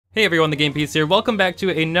Hey everyone, the Game Piece here. Welcome back to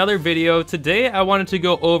another video. Today I wanted to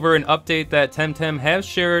go over an update that Temtem has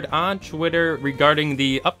shared on Twitter regarding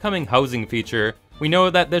the upcoming housing feature. We know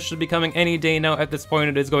that this should be coming any day now. At this point,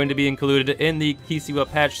 it is going to be included in the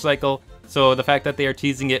Kisiwa patch cycle. So the fact that they are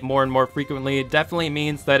teasing it more and more frequently definitely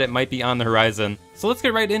means that it might be on the horizon. So let's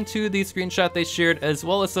get right into the screenshot they shared as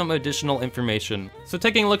well as some additional information. So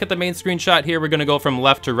taking a look at the main screenshot here, we're going to go from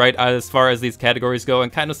left to right as far as these categories go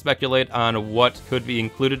and kind of speculate on what could be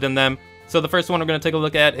included in them. So the first one we're going to take a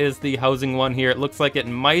look at is the housing one here. It looks like it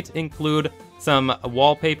might include some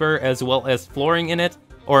wallpaper as well as flooring in it,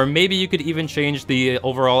 or maybe you could even change the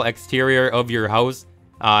overall exterior of your house.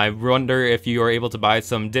 I wonder if you are able to buy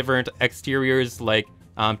some different exteriors, like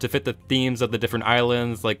to fit the themes of the different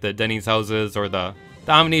islands, like the Denny's houses or the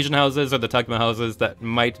Indonesian houses or the Tugma houses. That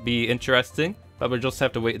might be interesting, but we'll just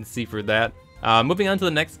have to wait and see for that. Moving on to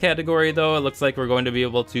the next category though, it looks like we're going to be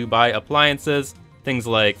able to buy appliances, things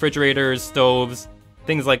like refrigerators, stoves,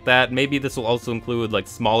 things like that. Maybe this will also include like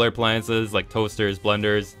smaller appliances like toasters,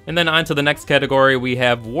 blenders. And then on to the next category, we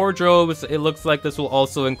have wardrobes. It looks like this will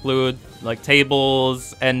also include like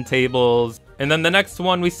tables, end tables. And then the next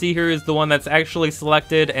one we see here is the one that's actually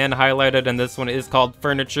selected and highlighted, and this one is called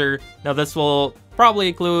furniture. Now this will probably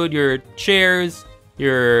include your chairs,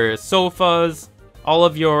 your sofas, all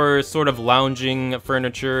of your sort of lounging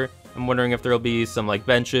furniture. I'm wondering if there'll be some like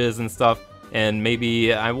benches and stuff. And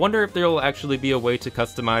maybe, I wonder if there will actually be a way to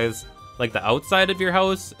customize like the outside of your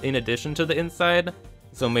house in addition to the inside.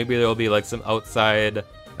 So maybe there will be like some outside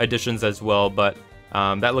additions as well, but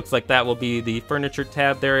that looks like that will be the furniture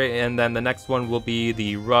tab there. And then the next one will be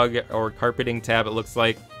the rug or carpeting tab. It looks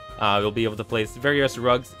like you'll be able to place various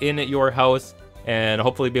rugs in your house and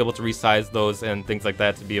hopefully be able to resize those and things like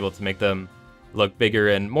that to be able to make them look bigger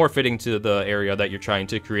and more fitting to the area that you're trying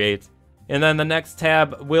to create. And then the next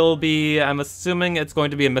tab will be, I'm assuming it's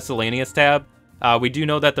going to be a miscellaneous tab. We do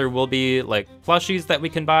know that there will be like plushies that we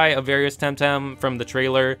can buy of various Temtem from the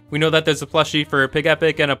trailer. We know that there's a plushie for Pig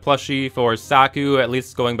Epic and a plushie for Saku, at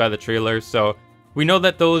least going by the trailer. So we know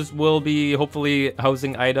that those will be hopefully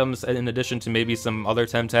housing items in addition to maybe some other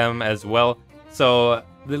Temtem as well. So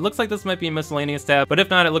it looks like this might be a miscellaneous tab, but if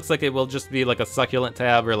not, it looks like it will just be like a succulent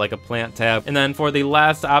tab or like a plant tab. And then for the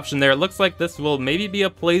last option there, it looks like this will maybe be a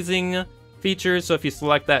placing feature. So if you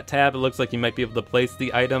select that tab, it looks like you might be able to place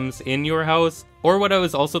the items in your house. Or what I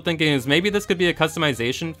was also thinking is maybe this could be a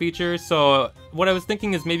customization feature. So what I was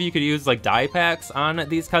thinking is maybe you could use like dye packs on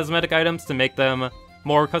these cosmetic items to make them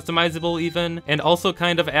more customizable even, and also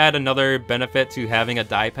kind of add another benefit to having a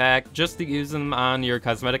dye pack. Just to use them on your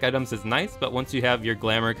cosmetic items is nice, but once you have your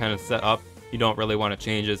glamour kind of set up, you don't really want to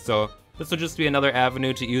change it. So this will just be another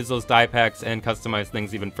avenue to use those dye packs and customize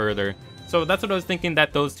things even further. So that's what I was thinking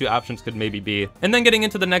that those two options could maybe be. And then getting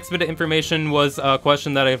into the next bit of information was a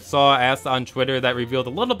question that I saw asked on Twitter that revealed a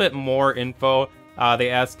little bit more info. They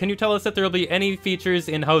asked, can you tell us if there will be any features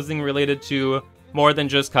in housing related to more than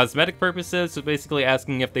just cosmetic purposes? So basically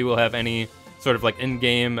asking if they will have any sort of like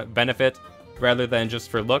in-game benefit rather than just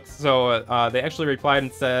for looks. So they actually replied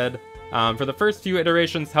and said, for the first few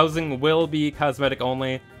iterations, housing will be cosmetic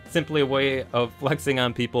only, simply a way of flexing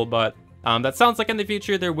on people, but that sounds like in the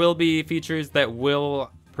future there will be features that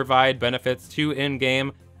will provide benefits to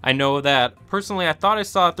in-game. I know that personally I thought I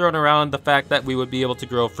saw thrown around the fact that we would be able to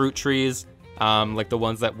grow fruit trees, like the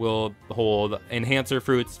ones that will hold enhancer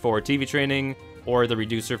fruits for TV training or the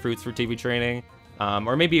reducer fruits for TV training,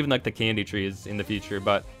 or maybe even like the candy trees in the future.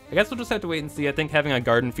 But I guess we'll just have to wait and see. I think having a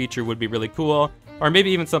garden feature would be really cool, or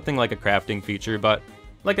maybe even something like a crafting feature. But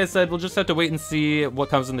like I said, we'll just have to wait and see what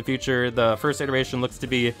comes in the future. The first iteration looks to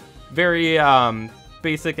be very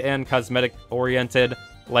basic and cosmetic oriented,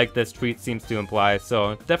 like this tweet seems to imply.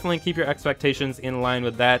 So definitely keep your expectations in line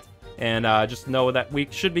with that, and just know that we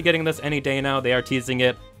should be getting this any day now. They are teasing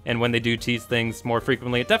it, and when they do tease things more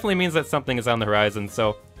frequently, it definitely means that something is on the horizon.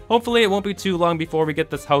 So hopefully it won't be too long before we get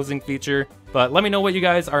this housing feature. But let me know what you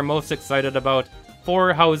guys are most excited about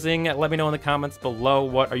for housing. Let me know in the comments below,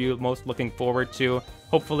 what are you most looking forward to.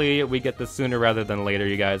 Hopefully we get this sooner rather than later,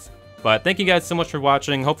 you guys. But thank you guys so much for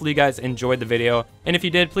watching. Hopefully you guys enjoyed the video. And if you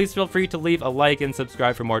did, please feel free to leave a like and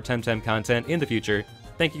subscribe for more Temtem content in the future.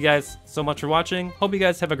 Thank you guys so much for watching. Hope you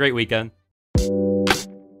guys have a great weekend.